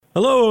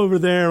Hello over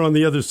there on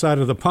the other side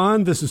of the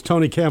pond. This is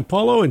Tony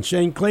Campolo and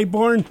Shane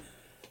Claiborne.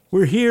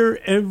 We're here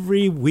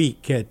every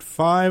week at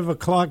 5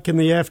 o'clock in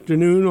the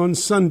afternoon on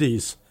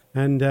Sundays,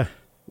 and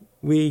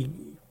we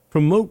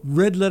promote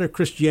red-letter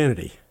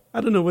Christianity. I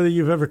don't know whether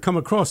you've ever come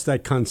across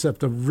that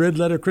concept of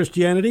red-letter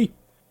Christianity,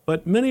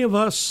 but many of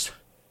us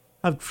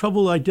have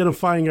trouble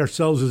identifying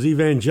ourselves as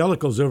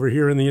evangelicals over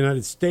here in the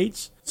United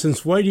States,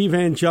 since white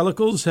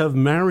evangelicals have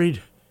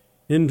married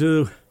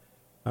into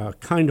a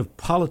kind of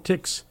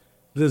politics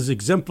that is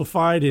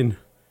exemplified in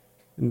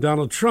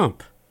Donald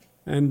Trump.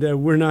 And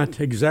we're not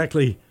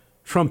exactly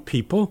Trump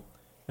people.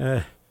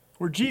 We're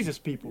Jesus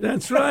people.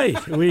 That's right.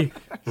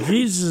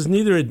 Jesus is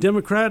neither a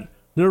Democrat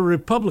nor a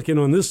Republican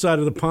on this side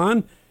of the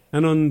pond.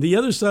 And on the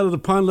other side of the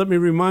pond, let me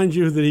remind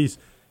you that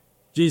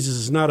Jesus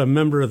is not a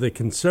member of the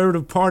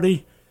Conservative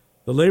Party,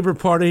 the Labor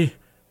Party,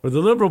 or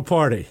the Liberal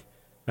Party.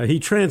 He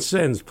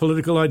transcends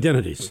political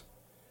identities.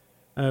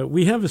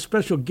 We have a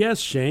special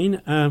guest, Shane,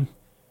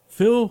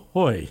 Phil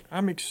Hoy.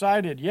 I'm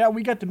excited. Yeah,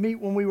 we got to meet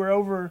when we were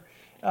over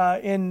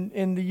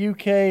in the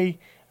UK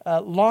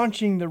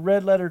launching the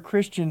Red Letter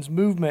Christians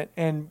movement.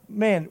 And,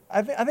 man,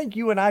 I think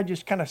you and I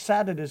just kind of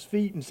sat at his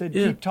feet and said,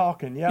 keep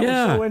talking. Yeah, it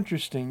was so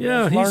interesting.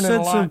 Yeah,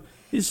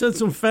 he said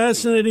some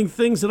fascinating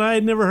things that I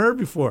had never heard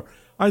before.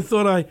 I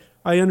thought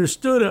I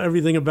understood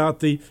everything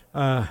about the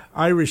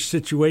Irish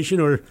situation,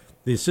 or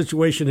the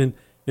situation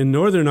in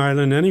Northern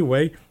Ireland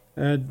anyway,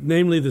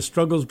 namely the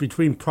struggles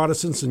between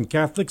Protestants and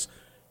Catholics.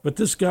 But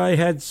this guy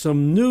had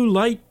some new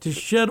light to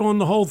shed on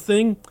the whole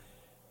thing.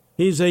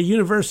 He's a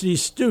university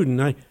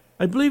student.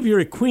 I believe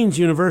you're at Queen's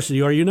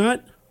University, are you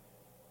not?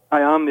 I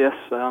am, yes,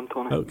 I am,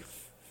 Tony. Okay.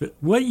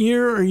 What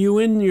year are you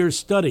in your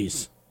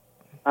studies?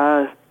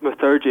 My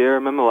third year.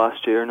 I'm in my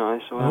last year now.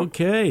 So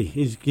okay,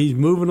 he's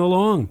moving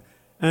along.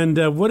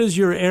 And what is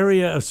your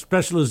area of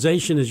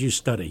specialization as you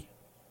study?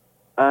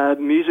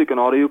 Music and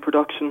audio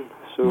production.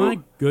 So, my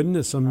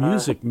goodness, a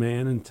music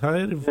man, and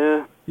tired of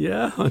on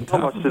not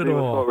top much of to it do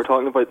with all. what we're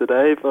talking about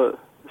today, but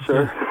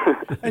sure.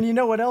 And you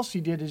know what else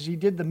he did is he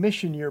did the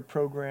Mission Year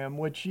program,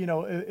 which,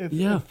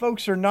 if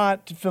folks are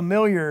not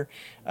familiar,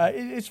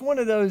 it's one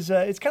of those,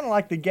 it's kind of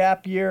like the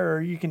gap year,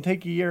 or you can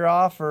take a year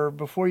off, or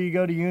before you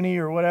go to uni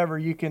or whatever,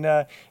 you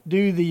can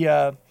do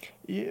the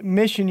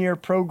Mission Year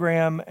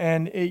program,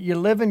 and you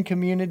live in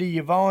community,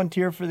 you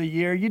volunteer for the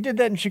year. You did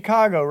that in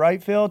Chicago,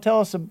 right, Phil? Tell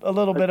us a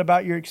little bit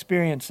about your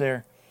experience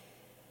there.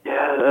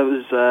 Yeah, it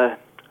was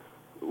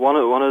one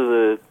of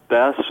the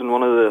best and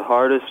one of the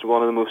hardest,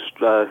 one of the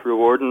most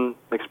rewarding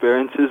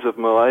experiences of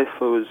my life.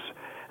 I was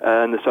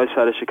in the south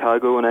side of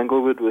Chicago in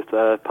Englewood with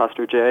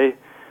Pastor Jay,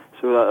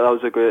 so that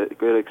was a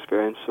great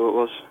experience. So it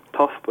was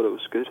tough, but it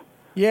was good.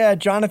 Yeah,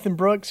 Jonathan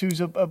Brooks,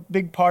 who's a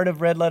big part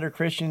of Red Letter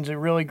Christians, a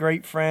really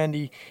great friend.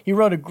 He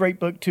wrote a great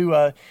book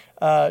too,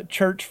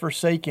 Church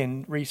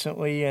Forsaken,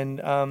 recently,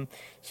 and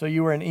so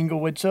you were in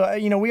Englewood. So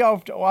we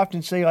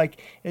often say,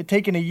 like,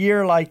 taking a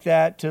year like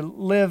that to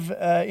live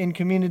in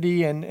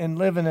community and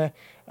live in a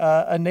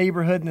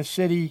neighborhood in the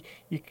city,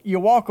 you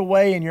walk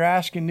away and you're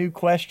asking new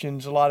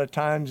questions a lot of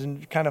times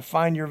and kind of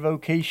find your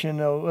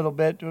vocation a little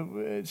bit.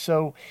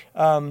 So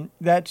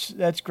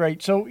that's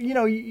great. So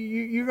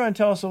you're going to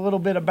tell us a little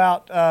bit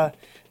about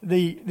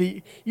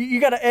you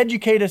got to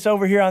educate us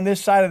over here on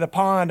this side of the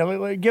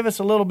pond. Give us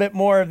a little bit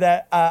more of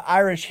that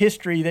Irish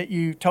history that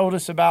you told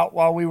us about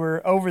while we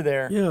were over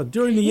there. Yeah,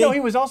 during the he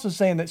was also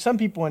saying that some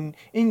people in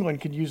England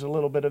could use a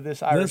little bit of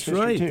this Irish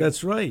history too.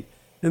 That's right.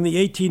 In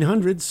the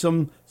 1800s,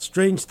 some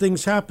strange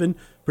things happened,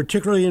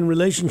 particularly in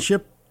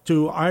relationship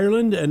to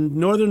Ireland and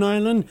Northern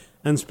Ireland,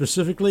 and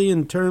specifically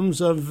in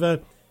terms of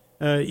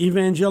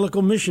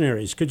evangelical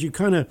missionaries. Could you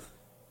kind of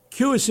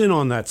cue us in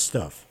on that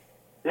stuff?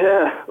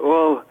 Yeah,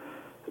 well,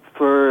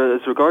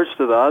 as regards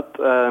to that,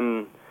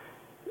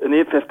 in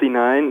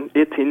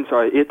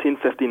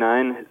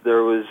 1859,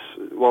 there was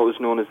what was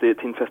known as the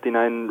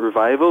 1859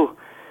 revival,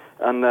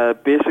 and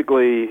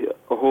basically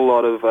a whole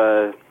lot of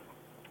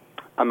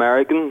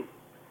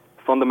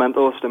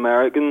fundamentalist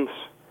Americans,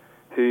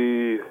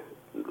 who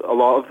a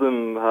lot of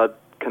them had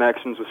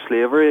connections with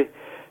slavery,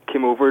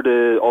 came over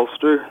to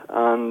Ulster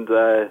and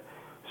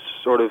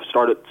sort of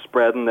started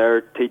spreading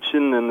their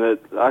teaching, and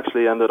it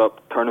actually ended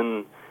up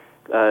turning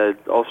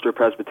Ulster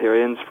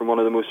Presbyterians from one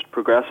of the most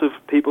progressive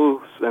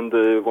peoples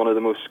into one of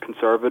the most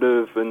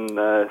conservative and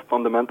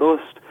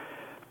fundamentalist.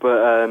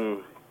 But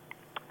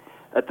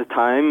at the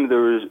time,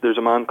 there's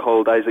a man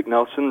called Isaac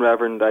Nelson,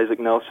 Reverend Isaac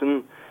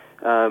Nelson,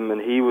 and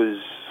he was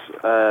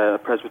a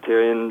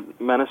Presbyterian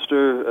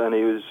minister, and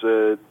he was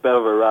a bit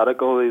of a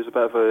radical. He was a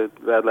bit of a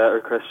red-letter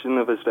Christian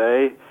of his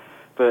day.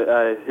 But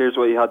here's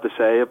what he had to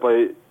say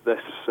about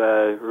this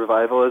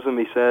revivalism.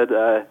 He said,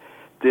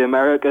 "The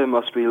America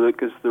must we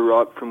look as the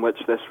rock from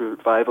which this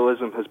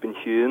revivalism has been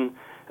hewn,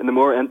 and the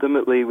more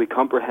intimately we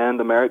comprehend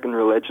American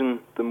religion,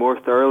 the more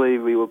thoroughly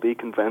we will be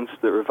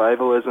convinced that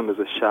revivalism is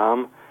a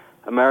sham.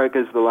 America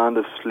is the land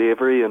of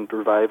slavery and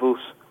revivals.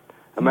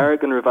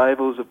 American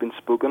revivals have been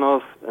spoken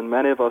of, and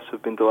many of us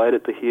have been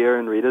delighted to hear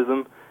and read of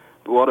them.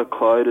 But what a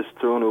cloud is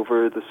thrown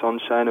over the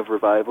sunshine of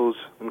revivals,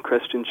 and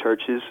Christian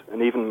churches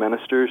and even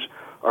ministers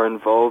are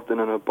involved in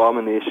an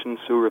abomination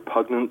so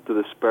repugnant to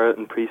the spirit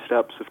and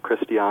precepts of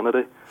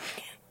Christianity.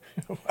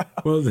 Wow.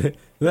 Well,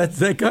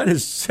 that kind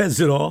of says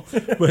it all.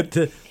 But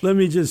let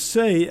me just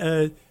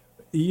say,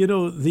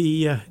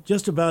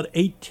 just about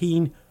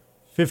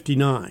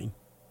 1859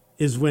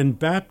 is when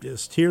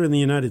Baptists here in the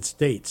United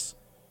States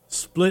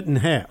split in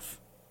half.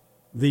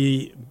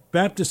 The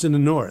Baptists in the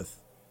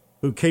North,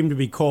 who came to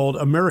be called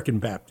American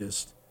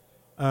Baptists,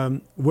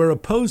 were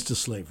opposed to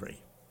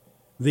slavery.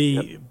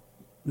 The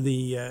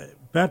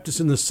Baptists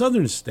in the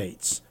southern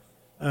states,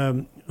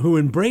 who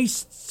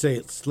embraced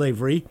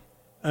slavery,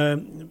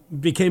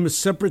 became a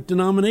separate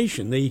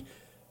denomination.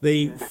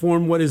 They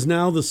formed what is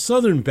now the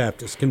Southern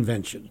Baptist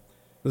Convention.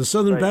 The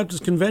Southern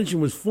Baptist Convention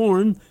was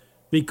formed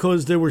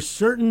because there were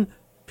certain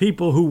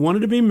people who wanted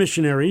to be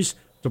missionaries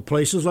to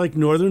places like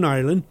Northern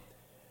Ireland,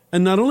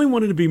 and not only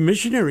wanted to be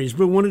missionaries,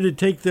 but wanted to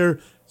take their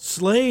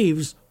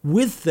slaves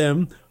with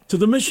them to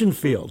the mission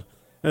field.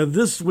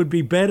 This would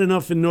be bad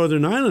enough in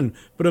Northern Ireland,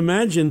 but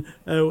imagine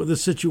the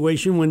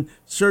situation when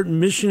certain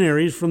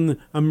missionaries from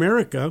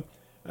America,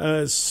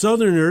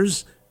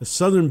 Southerners,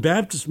 Southern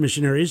Baptist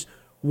missionaries,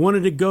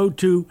 wanted to go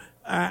to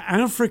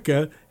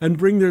Africa and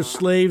bring their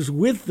slaves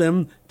with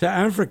them to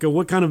Africa.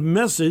 What kind of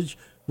message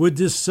would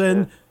this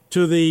send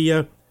to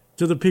the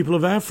people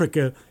of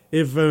Africa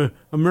if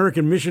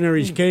American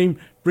missionaries came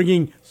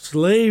bringing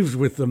slaves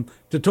with them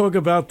to talk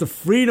about the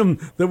freedom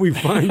that we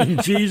find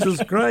in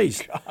Jesus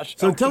Christ?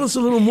 So tell us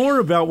a little more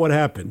about what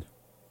happened.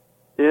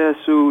 Yeah,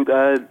 so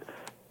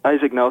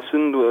Isaac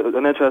Nelson,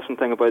 an interesting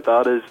thing about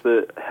that is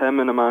that him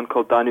and a man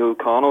called Daniel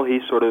O'Connell,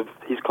 he's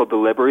called the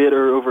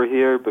Liberator over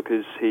here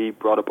because he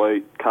brought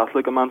about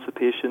Catholic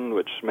emancipation,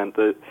 which meant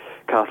that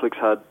Catholics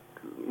had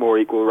more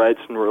equal rights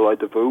and were allowed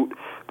to vote.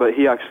 But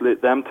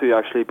them two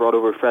actually brought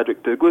over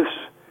Frederick Douglass,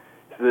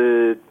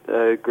 the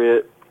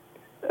great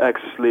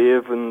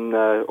ex-slave and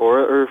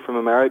orator from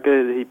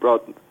America. He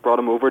brought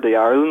him over to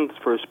Ireland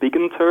for a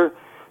speaking tour.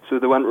 So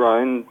they went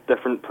around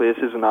different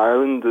places in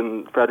Ireland,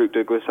 and Frederick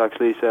Douglass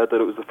actually said that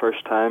it was the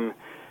first time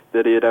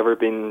that he had ever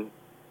been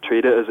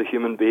treated as a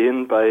human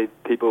being by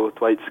people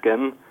with white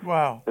skin.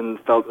 Wow. And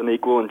felt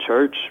unequal in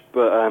church.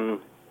 But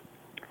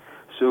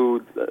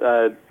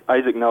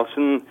Isaac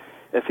Nelson,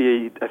 if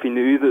he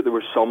knew that there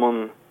was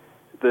someone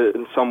that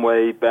in some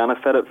way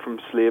benefited from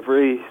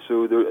slavery,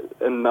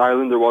 in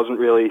Ireland there wasn't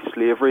really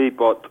slavery,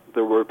 but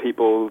there were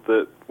people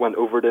that went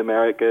over to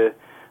America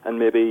and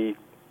maybe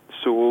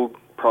sold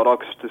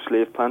products to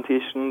slave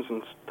plantations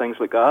and things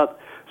like that.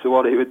 So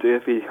what he would do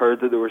if he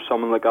heard that there was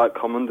someone like that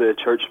coming to a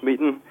church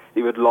meeting,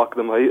 he would lock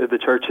them out of the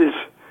churches.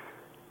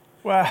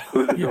 Wow.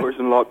 Close the doors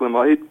and lock them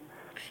out.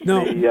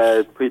 No.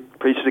 He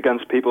preached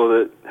against people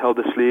that held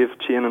a slave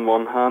chain in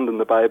one hand and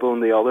the Bible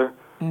in the other.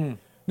 Mm.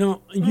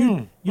 No,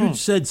 you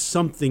said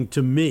something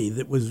to me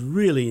that was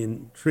really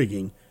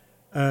intriguing.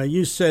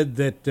 You said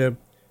that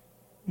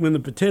when the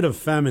potato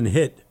famine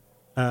hit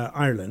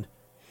Ireland,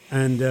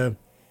 and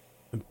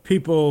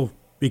people,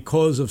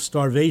 because of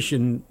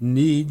starvation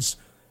needs,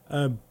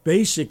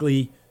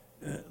 basically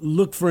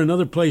looked for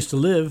another place to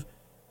live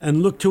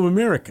and looked to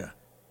America.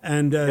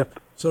 And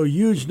so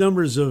huge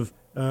numbers of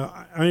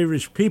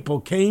Irish people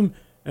came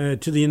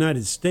to the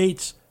United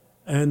States,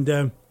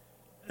 and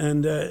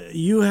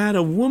you had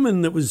a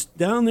woman that was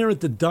down there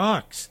at the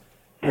docks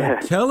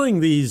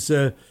telling these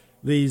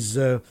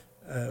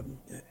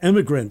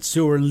immigrants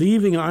who are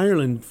leaving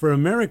Ireland for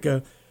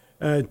America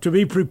to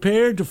be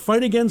prepared to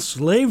fight against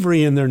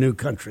slavery in their new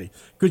country.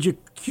 Could you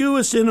cue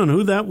us in on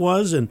who that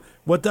was and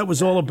what that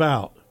was all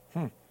about?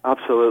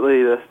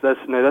 Absolutely. This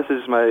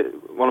is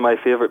one of my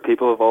favorite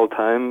people of all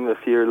time.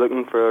 If you're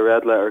looking for a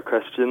red letter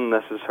Christian,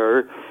 this is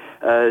her.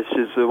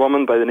 She's a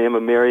woman by the name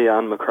of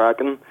Ann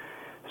McCracken.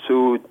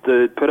 So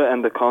to put it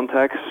into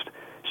context,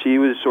 she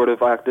was sort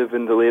of active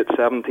in the late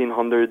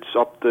 1700s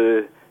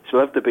she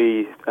lived to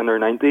be in her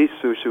 90s,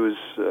 so she was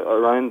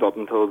around up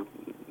until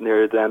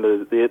near the end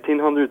of the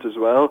 1800s as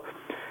well.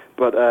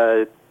 But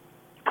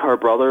her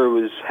brother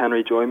was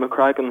Henry Joy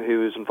McCracken,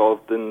 who was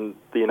involved in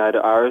the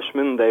United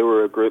Irishmen. They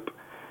were a group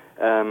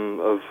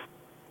of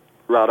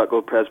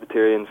radical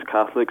Presbyterians,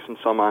 Catholics, and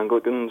some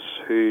Anglicans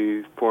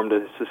who formed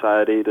a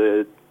society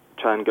to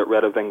try and get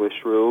rid of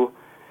English rule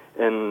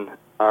in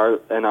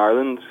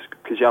Ireland,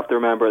 because you have to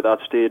remember at that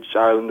stage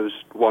Ireland was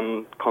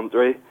one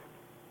country,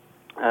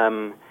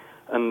 and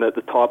at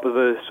the top of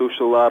the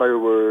social ladder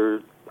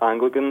were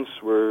Anglicans,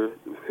 who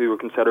were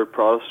considered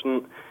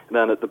Protestant, and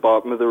then at the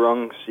bottom of the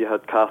rungs you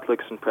had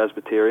Catholics and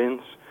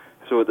Presbyterians.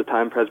 So at the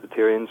time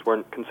Presbyterians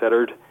weren't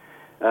considered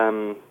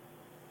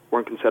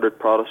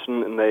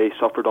Protestant, and they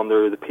suffered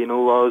under the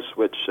penal laws,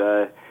 which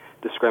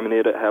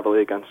discriminated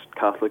heavily against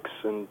Catholics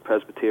and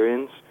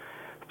Presbyterians.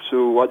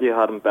 So what you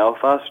had in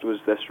Belfast was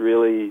this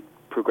really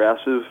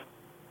progressive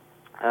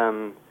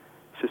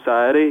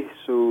society.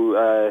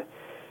 So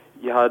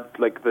you had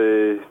like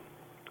the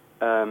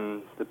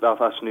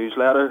Belfast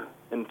Newsletter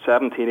in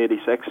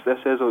 1786. This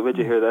is, would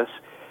you hear this?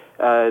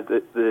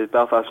 the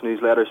Belfast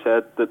newsletter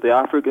said that the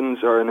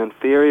Africans are an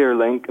inferior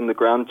link in the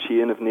grand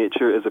chain of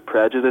nature is a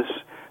prejudice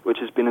which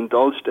has been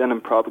indulged in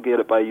and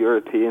propagated by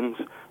Europeans,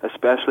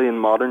 especially in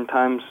modern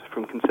times,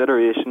 from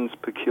considerations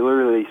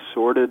peculiarly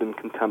sordid and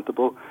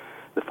contemptible.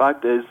 The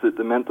fact is that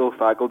the mental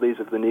faculties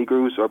of the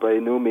Negroes are by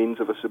no means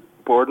of a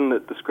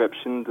subordinate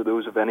description to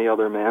those of any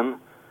other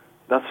men.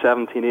 That's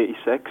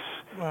 1786.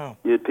 Wow.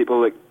 You had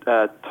people like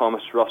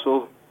Thomas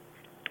Russell,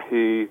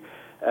 who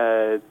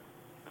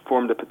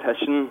formed a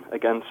petition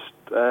against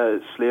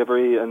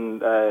slavery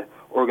and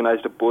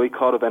organised a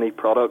boycott of any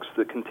products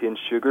that contained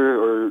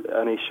sugar or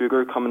any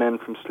sugar coming in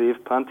from slave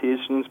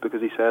plantations,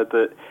 because he said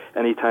that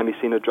any time he's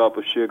seen a drop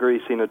of sugar,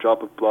 he's seen a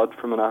drop of blood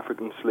from an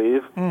African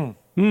slave.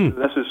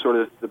 This was sort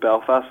of the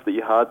Belfast that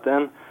you had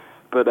then.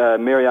 But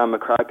Mary Ann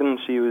McCracken,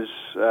 she was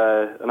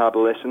an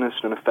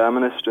abolitionist and a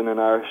feminist and an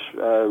Irish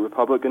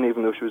Republican,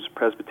 even though she was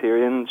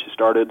Presbyterian. She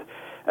started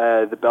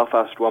the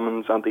Belfast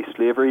Women's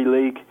Anti-Slavery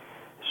League.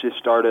 She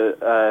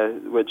started,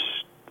 which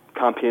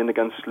campaigned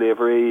against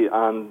slavery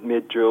and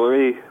made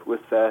jewellery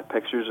with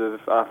pictures of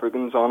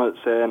Africans on it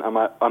saying,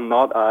 I'm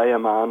not I, a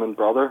man and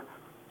brother.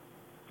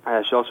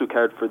 She also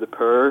cared for the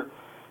poor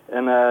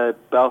in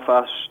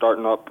Belfast,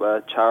 starting up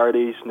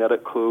charities,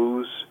 knitted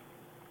clothes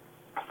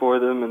for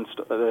them and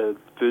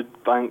food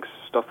banks,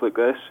 stuff like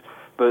this.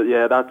 But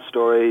yeah, that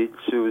story,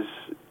 she was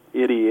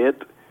 88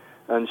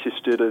 and she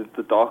stood at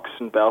the docks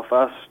in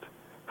Belfast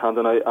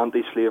handing out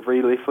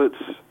anti-slavery leaflets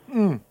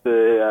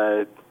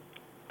to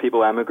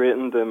people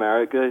emigrating to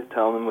America,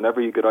 telling them whenever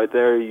you get out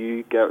there,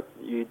 you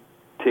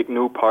take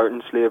no part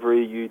in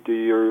slavery, you do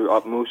your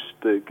utmost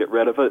to get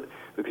rid of it,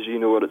 because you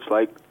know what it's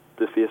like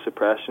to face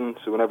oppression.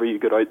 So whenever you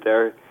get out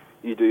there,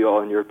 you do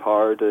all in your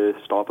power to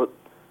stop it.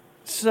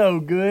 So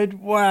good.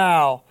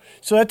 Wow.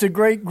 So that's a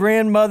great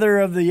grandmother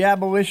of the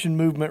abolition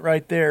movement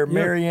right there,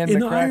 Mary Ann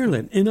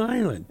McCracken. In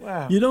Ireland.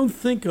 Wow. You don't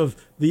think of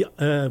the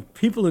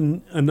people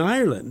in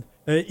Ireland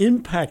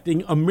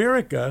impacting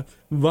America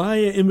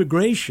via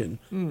immigration,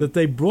 that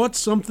they brought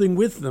something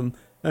with them,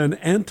 an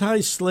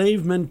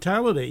anti-slave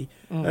mentality.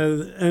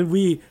 And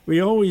we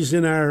always,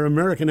 in our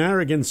American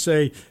arrogance,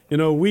 say,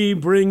 we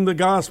bring the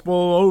gospel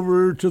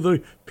over to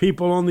the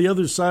people on the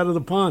other side of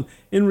the pond.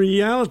 In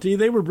reality,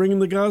 they were bringing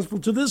the gospel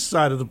to this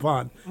side of the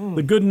pond.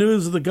 The good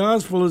news of the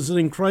gospel is that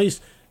in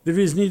Christ there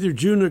is neither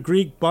Jew nor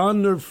Greek,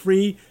 bond nor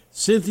free,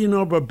 Scythian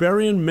or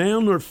barbarian,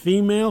 male nor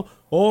female,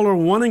 all are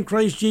one in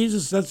Christ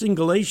Jesus. That's in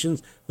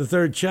Galatians, the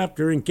 3rd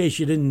chapter, in case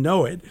you didn't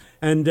know it.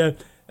 And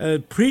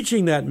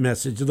preaching that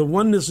message of the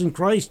oneness in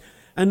Christ.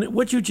 And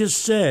what you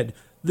just said,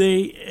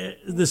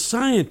 the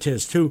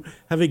scientists who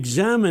have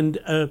examined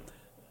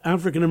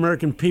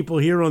African-American people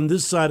here on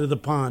this side of the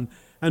pond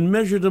and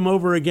measured them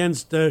over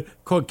against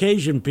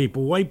Caucasian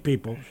people, white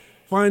people,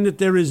 find that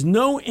there is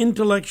no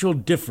intellectual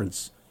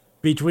difference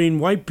between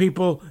white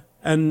people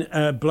and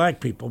black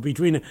people,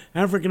 between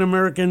African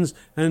Americans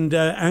and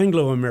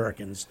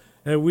Anglo-Americans.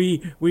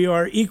 We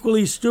are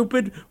equally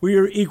stupid. We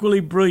are equally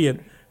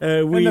brilliant.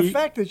 And the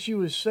fact that she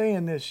was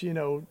saying this,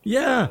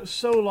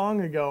 so long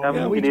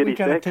ago, we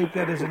kind of take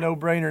that as a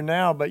no-brainer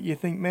now. But you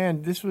think,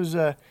 man, this was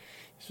a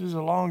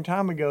long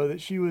time ago that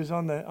she was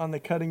on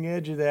the cutting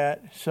edge of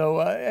that.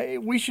 So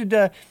we should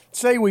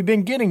say we've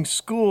been getting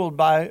schooled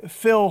by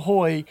Phil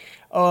Hoy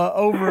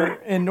over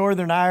in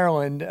Northern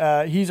Ireland.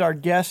 He's our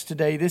guest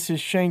today. This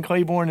is Shane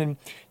Claiborne and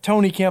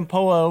Tony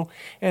Campolo,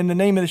 and the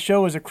name of the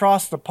show is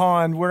Across the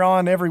Pond. We're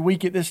on every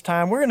week at this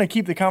time. We're going to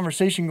keep the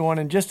conversation going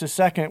in just a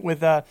second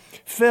with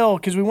Phil,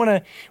 because we've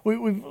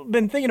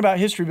been thinking about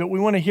history, but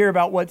we want to hear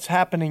about what's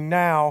happening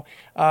now.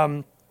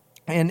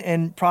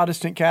 And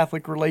Protestant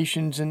Catholic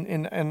relations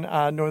in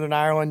Northern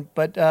Ireland.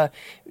 But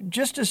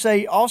just to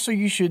say, also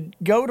you should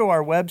go to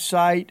our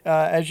website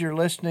as you're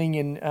listening,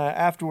 and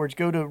afterwards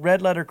go to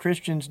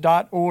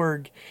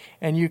redletterchristians.org,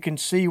 and you can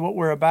see what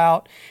we're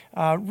about.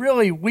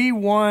 Really, we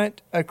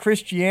want a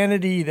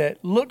Christianity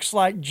that looks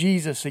like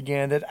Jesus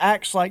again, that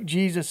acts like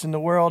Jesus in the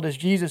world. As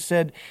Jesus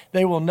said,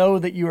 they will know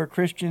that you are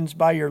Christians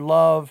by your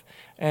love.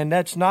 And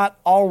that's not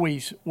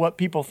always what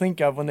people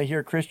think of when they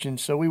hear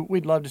Christians. So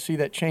we'd love to see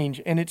that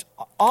change. And it's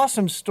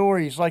awesome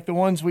stories like the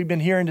ones we've been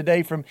hearing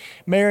today from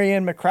Mary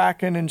Ann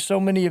McCracken and so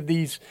many of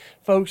these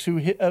folks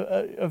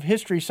of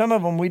history, some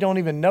of them we don't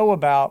even know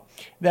about,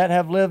 that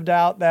have lived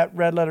out that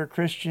red letter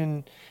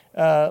Christian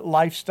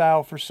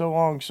lifestyle for so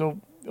long. So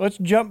let's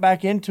jump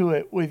back into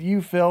it with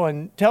you, Phil,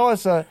 and tell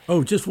us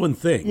just one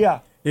thing.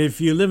 Yeah.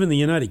 If you live in the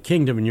United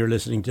Kingdom and you're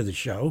listening to the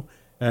show,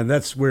 and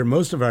that's where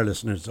most of our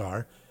listeners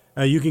are,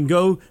 you can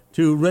go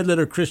to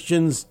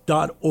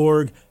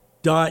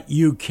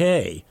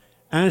redletterchristians.org.uk.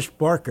 Ash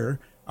Barker,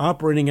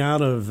 operating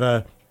out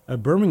of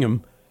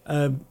Birmingham,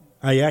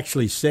 I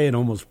actually say it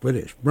almost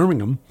British,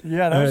 Birmingham.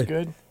 Yeah, that was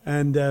good.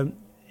 And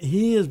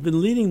he has been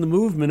leading the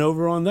movement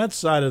over on that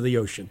side of the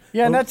ocean.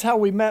 Yeah, and that's how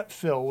we met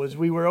Phil, was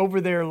we were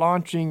over there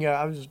launching,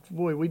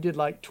 we did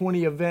like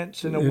 20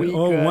 events in a week.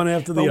 One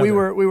after the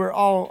other. We were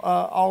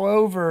all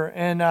over,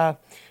 and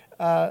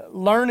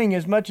learning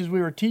as much as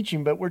we were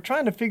teaching, but we're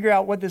trying to figure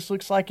out what this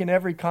looks like in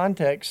every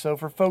context. So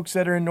for folks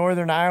that are in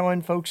Northern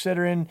Ireland, folks that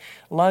are in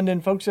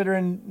London, folks that are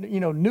in,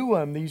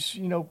 Newham, these,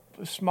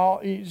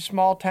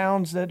 small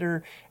towns that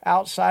are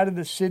outside of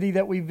the city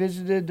that we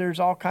visited, there's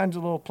all kinds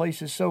of little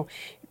places. So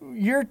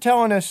you're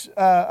telling us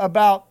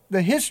about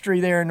the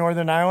history there in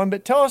Northern Ireland,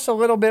 but tell us a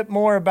little bit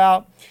more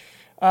about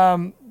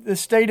the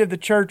state of the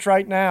church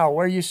right now,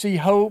 where you see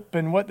hope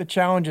and what the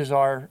challenges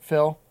are,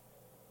 Phil.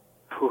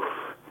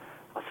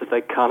 That's a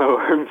big can of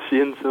worms,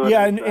 Shane. So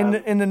yeah,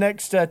 in the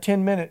next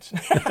 10 minutes.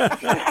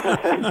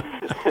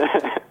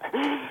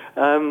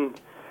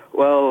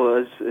 Well,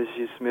 as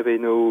you maybe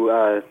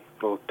know,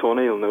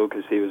 Tony will know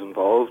because he was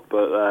involved,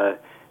 but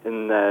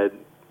in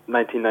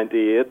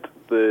 1998,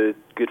 the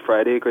Good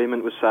Friday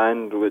Agreement was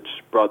signed, which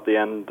brought the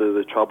end to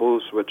the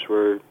Troubles, which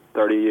were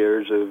 30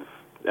 years of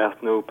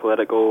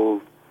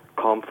ethno-political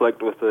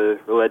conflict with a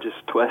religious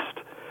twist.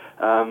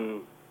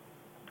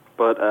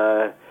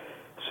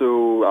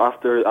 So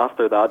after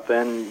that,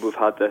 then we've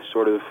had this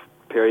sort of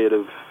period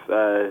of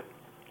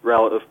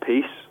relative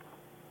peace.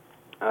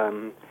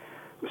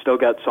 We still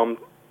get some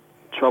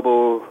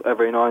trouble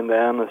every now and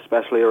then,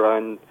 especially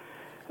around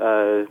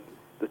the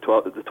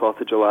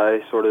 12th of July,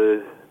 sort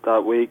of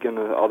that week, and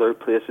other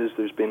places.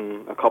 There's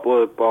been a couple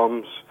of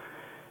bombs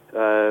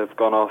have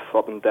gone off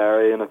up in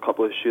Derry, and a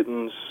couple of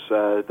shootings.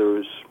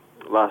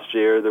 Last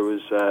year there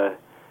was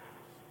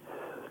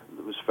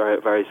it was very,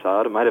 very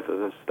sad. It might have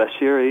been this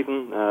year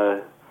even.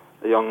 A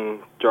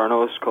young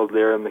journalist called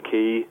Lyra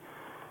McKee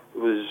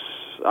was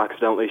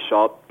accidentally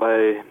shot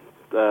by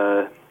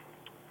a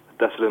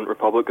dissident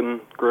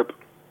Republican group.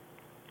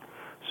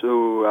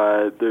 So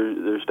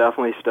there's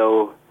definitely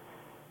still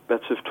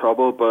bits of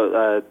trouble,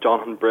 but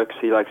Jonathan Brooks,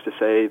 he likes to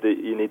say that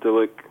you need to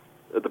look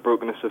at the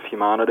brokenness of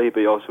humanity, but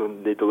you also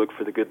need to look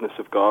for the goodness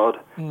of God.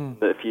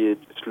 That if you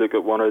just look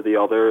at one or the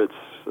other, it's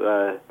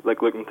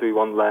like looking through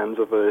one lens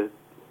of a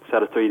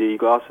set of 3D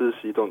glasses.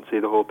 You don't see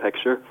the whole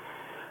picture.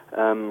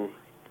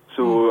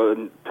 So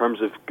in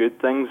terms of good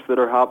things that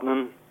are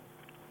happening,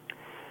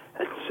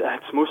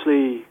 it's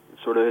mostly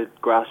sort of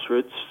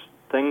grassroots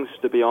things,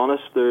 to be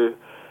honest.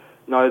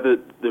 Now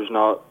that there's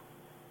not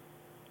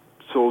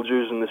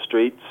soldiers in the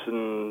streets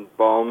and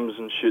bombs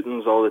and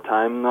shootings all the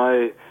time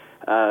now,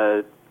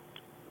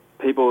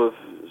 people have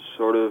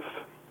sort of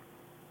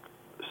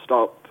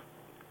stopped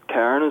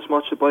caring as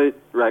much about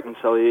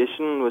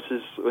reconciliation, which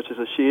is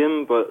a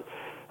shame. But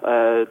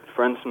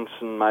for instance,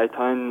 in my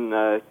town,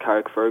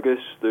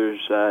 Carrickfergus,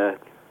 there's a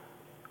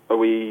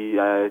wee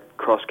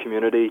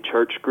cross-community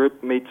church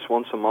group meets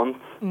once a month,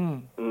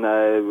 and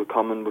we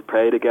come and we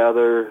pray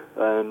together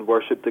and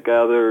worship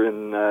together,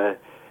 and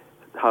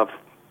have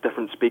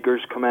different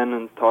speakers come in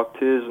and talk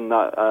to us. And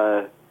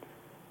that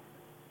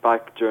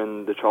back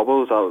during the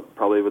Troubles, that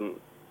probably wouldn't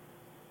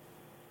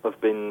have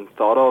been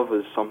thought of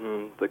as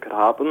something that could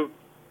happen.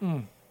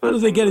 How do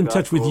they get in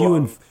touch with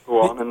you?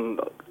 Go on in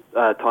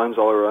towns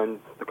all around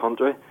the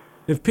country.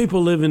 If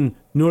people live in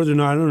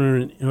Northern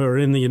Ireland or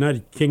in the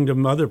United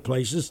Kingdom, other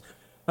places,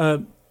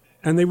 and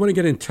they want to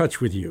get in touch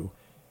with you,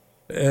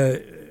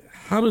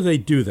 how do they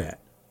do that?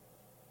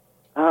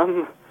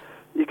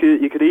 You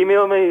could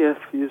email me if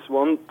you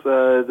want.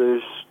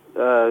 There's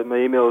my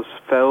email is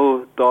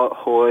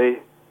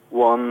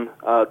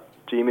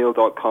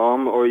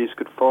phil.hoy1@gmail.com, or you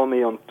could follow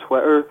me on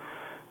Twitter,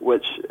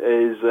 which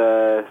is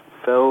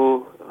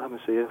Phil. Let me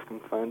see if I can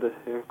find it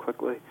here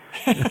quickly.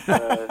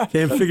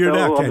 Can't figure it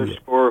out, can you?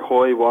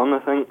 Phil_Hoy1, I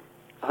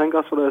think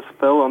that's what it is.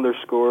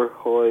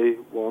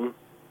 Phil_Hoy1.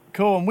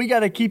 Cool, and we got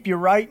to keep you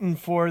writing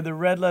for the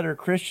Red Letter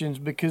Christians,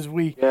 because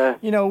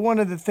one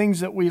of the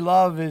things that we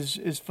love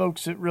is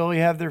folks that really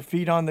have their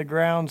feet on the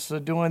ground. So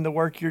doing the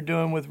work you're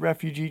doing with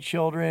refugee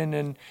children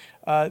and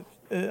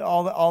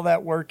all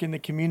that work in the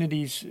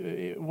communities,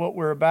 what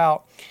we're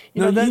about.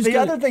 The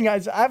other thing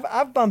is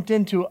I've bumped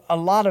into a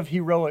lot of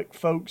heroic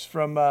folks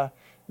from the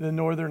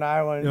Northern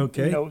Ireland.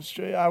 Okay.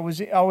 I went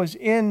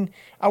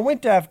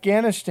to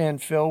Afghanistan,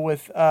 Phil,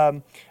 with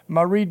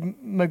Marie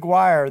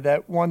Maguire,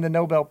 that won the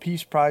Nobel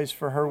Peace Prize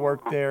for her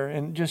work there,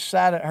 and just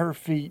sat at her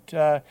feet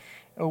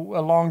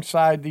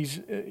alongside these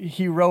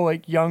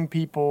heroic young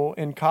people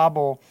in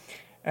Kabul.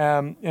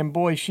 And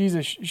boy,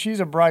 she's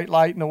a bright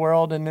light in the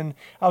world. And then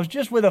I was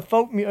just with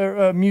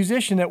a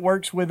musician that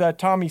works with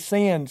Tommy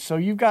Sands. So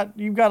you've got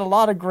a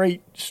lot of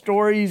great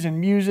stories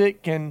and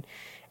music, and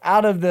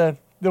out of the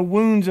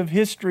wounds of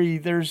history,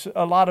 there's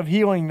a lot of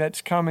healing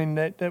that's coming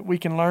that we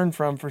can learn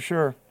from, for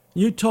sure.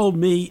 You told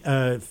me,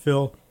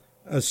 Phil,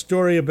 a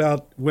story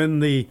about when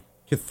the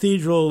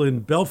cathedral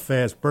in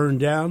Belfast burned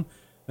down,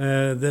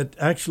 that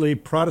actually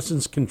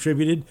Protestants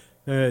contributed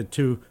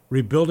to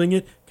rebuilding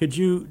it.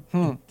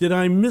 Did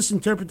I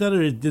misinterpret that,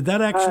 or did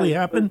that actually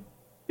happen?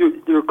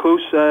 You're close,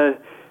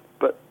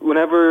 but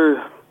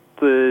whenever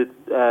the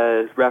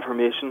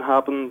Reformation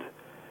happened,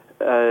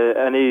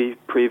 any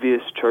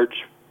previous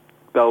church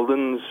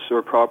buildings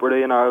or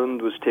property in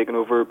Ireland was taken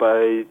over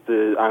by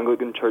the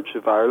Anglican Church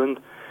of Ireland.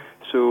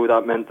 So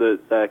that meant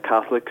that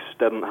Catholics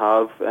didn't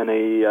have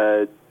any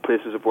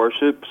places of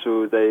worship,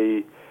 so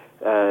they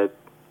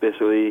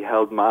basically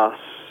held mass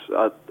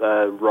at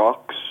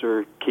rocks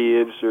or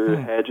caves or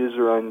hedges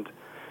around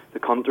the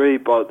country.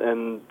 But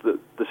in the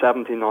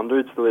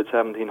 1700s, the late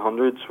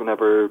 1700s,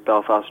 whenever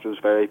Belfast was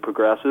very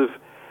progressive,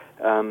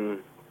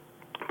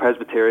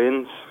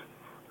 Presbyterians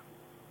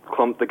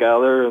clumped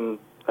together and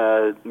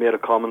made a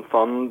common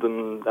fund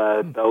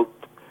and built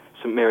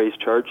St Mary's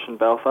Church in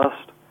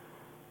Belfast,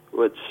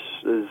 which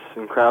is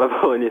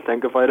incredible when you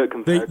think about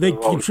it. They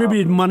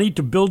contributed money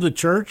to build a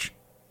church?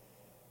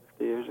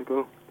 50 years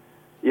ago.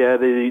 Yeah,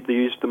 they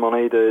used the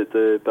money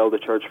to build a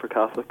church for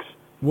Catholics.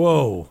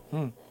 Whoa.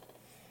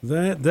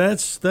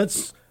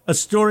 That's a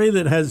story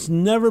that has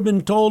never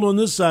been told on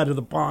this side of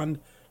the pond.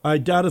 I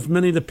doubt if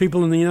many of the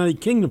people in the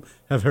United Kingdom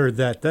have heard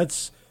that.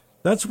 That's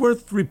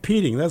worth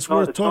repeating. That's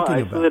worth talking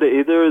about. It's not isolated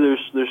either.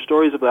 There's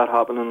stories of that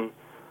happening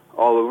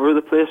all over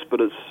the place,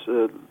 but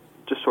it's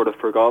just sort of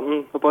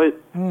forgotten about.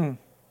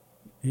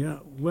 Yeah,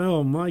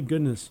 well, my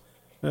goodness.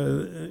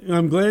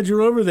 I'm glad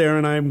you're over there,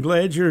 and I'm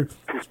glad you're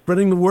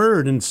spreading the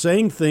word and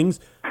saying things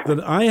that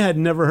I had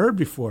never heard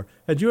before.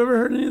 Had you ever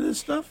heard any of this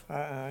stuff?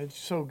 It's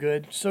so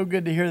good. So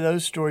good to hear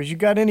those stories. You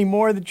got any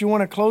more that you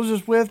want to close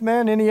us with,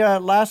 man? Any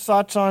last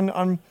thoughts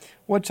on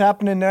what's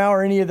happening now,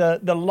 or any of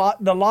the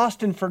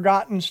lost and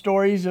forgotten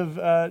stories of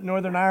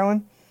Northern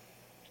Ireland?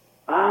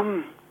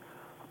 I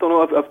don't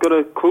know. I've got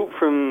a quote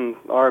from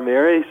our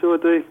Mary, so I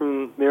do,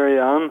 from Mary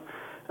Ann.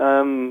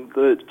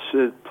 It's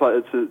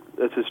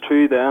as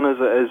true then as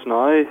it is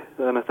now,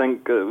 and I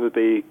think it would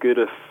be good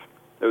if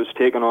it was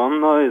taken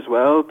on now as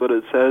well. But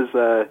it says,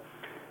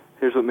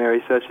 here's what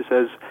Mary says. She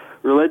says,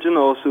 "Religion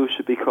also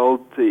should be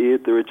called to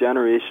aid the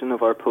regeneration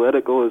of our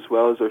political as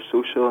well as our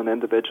social and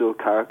individual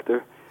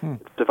character.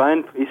 Its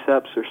divine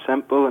precepts are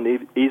simple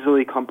and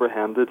easily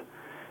comprehended.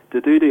 To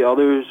do to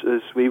others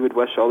as we would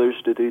wish others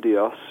to do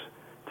to us.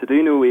 To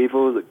do no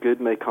evil that good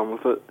may come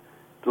of it.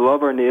 To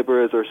love our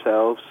neighbour as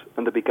ourselves,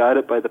 and to be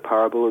guided by the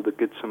parable of the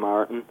Good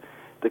Samaritan.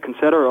 To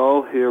consider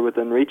all who are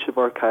within reach of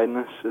our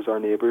kindness as our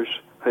neighbours,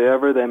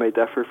 however they may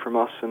differ from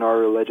us in our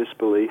religious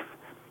belief.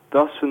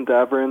 Thus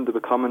endeavouring to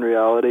become in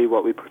reality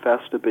what we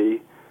profess to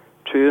be,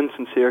 true and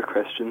sincere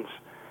Christians.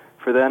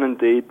 For then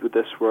indeed would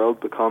this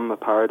world become a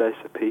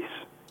paradise of peace."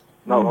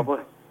 Not lovely?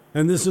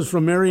 And this is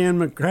from Mary Ann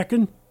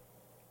McCracken?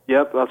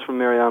 Yep, that's from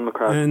Mary Ann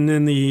McCracken. And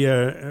in the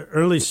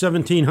early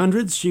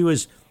 1700s, she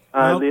was...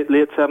 late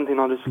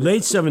 1700s.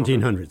 Late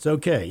 1700s,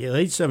 okay.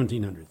 Late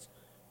 1700s.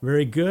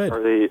 Very good.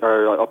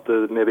 Or up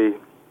to maybe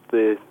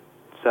the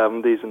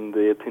 70s and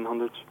the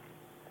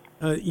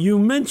 1800s. You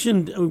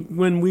mentioned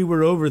when we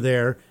were over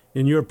there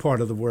in your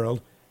part of the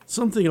world,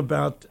 something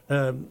about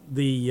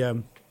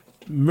the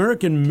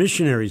American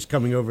missionaries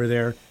coming over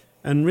there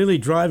and really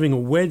driving a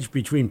wedge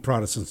between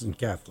Protestants and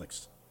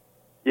Catholics.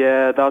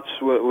 Yeah, that's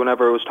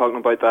whenever I was talking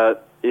about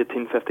that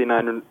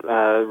 1859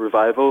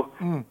 revival.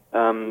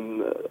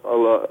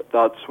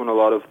 That's when a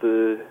lot of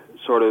the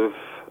sort of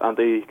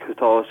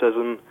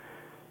anti-Catholicism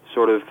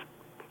sort of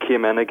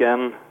came in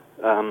again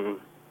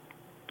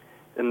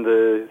in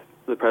the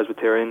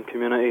Presbyterian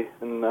community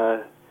in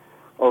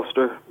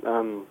Ulster.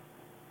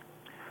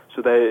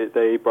 So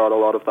they brought a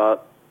lot of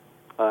that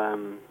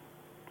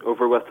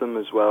over with them,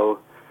 as well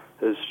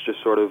as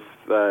just sort of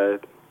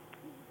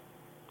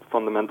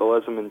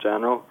fundamentalism in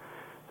general.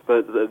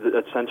 But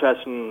it's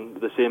interesting,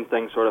 the same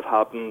thing sort of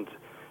happened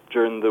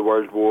during the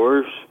World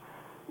Wars,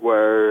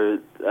 where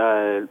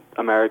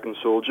American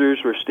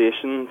soldiers were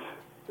stationed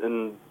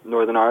in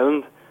Northern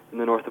Ireland, in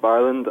the north of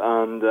Ireland,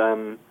 and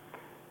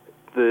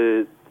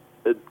the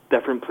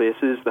different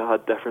places that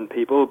had different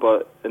people.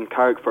 But in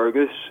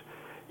Carrickfergus,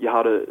 you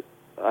had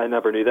I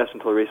never knew this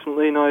until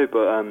recently now,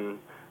 but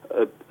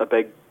a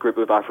big group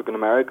of African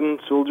American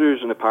soldiers,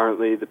 and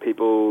apparently the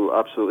people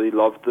absolutely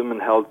loved them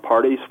and held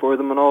parties for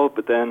them and all.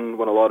 But then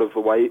when a lot of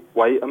the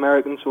white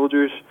American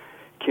soldiers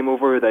came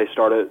over, they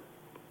started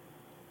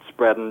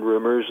spreading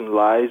rumors and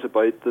lies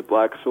about the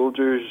black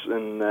soldiers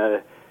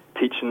and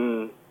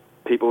teaching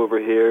people over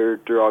here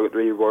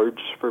derogatory words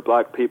for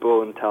black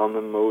people and telling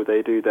them, oh,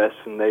 they do this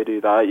and they do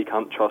that, you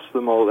can't trust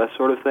them, all this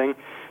sort of thing.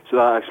 So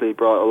that actually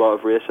brought a lot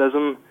of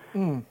racism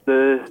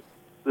to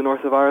the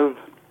north of Ireland.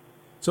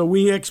 So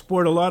we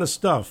export a lot of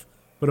stuff,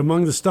 but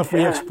among the stuff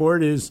we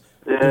export is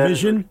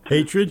division,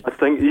 hatred. I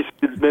think you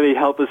should maybe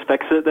help us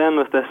fix it then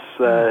with this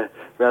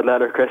red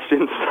letter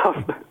Christian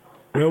stuff.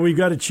 Well, we've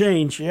got to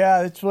change.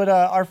 Yeah, that's what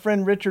our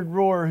friend Richard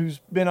Rohr, who's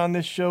been on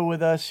this show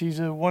with us, he's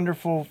a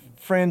wonderful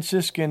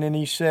Franciscan, and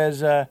he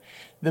says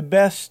the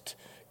best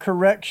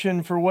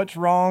correction for what's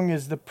wrong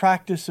is the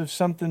practice of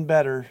something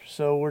better.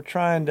 So we're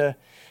trying to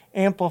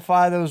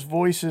amplify those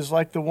voices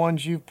like the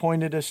ones you've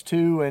pointed us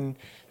to and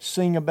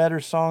sing a better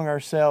song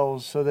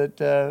ourselves, so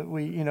that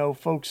we,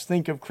 folks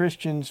think of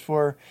Christians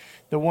for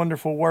the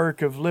wonderful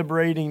work of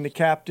liberating the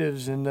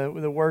captives and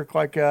the work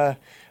like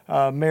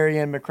Mary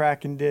Ann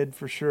McCracken did,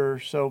 for sure.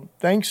 So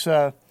thanks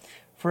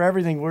for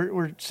everything.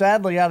 We're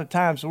sadly out of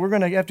time, so we're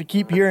going to have to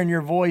keep hearing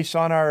your voice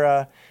on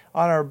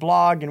our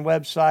blog and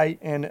website.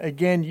 And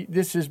again,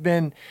 this has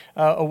been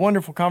a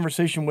wonderful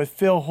conversation with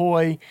Phil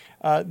Hoy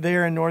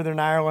there in Northern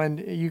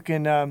Ireland. You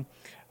can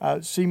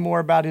see more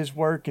about his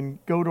work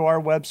and go to our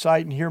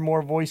website and hear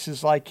more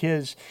voices like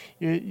his.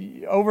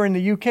 Over in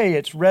the UK,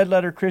 it's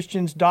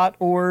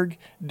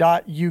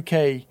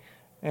redletterchristians.org.uk.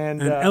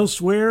 And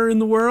elsewhere in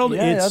the world,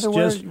 it's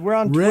just we're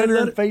on Twitter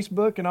and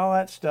Facebook and all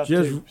that stuff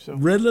too. So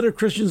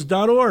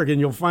redletterchristians.org,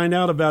 and you'll find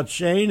out about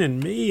Shane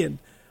and me and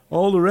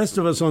all the rest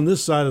of us on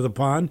this side of the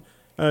pond.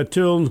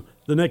 Till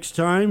the next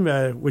time,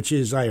 which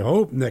is, I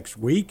hope, next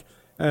week,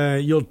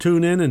 you'll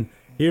tune in and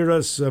hear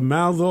us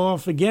mouth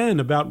off again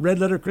about Red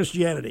Letter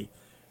Christianity.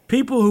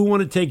 People who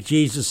want to take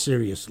Jesus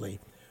seriously,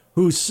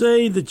 who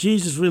say that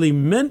Jesus really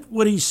meant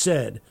what he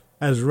said,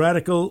 as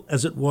radical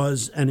as it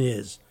was and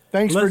is.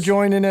 Thanks for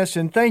joining us,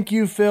 and thank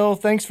you, Phil.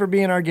 Thanks for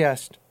being our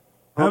guest.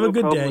 Have a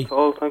good day. At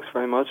all. Thanks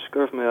very much.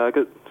 Garth me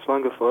agate.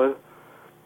 Slán go fóill.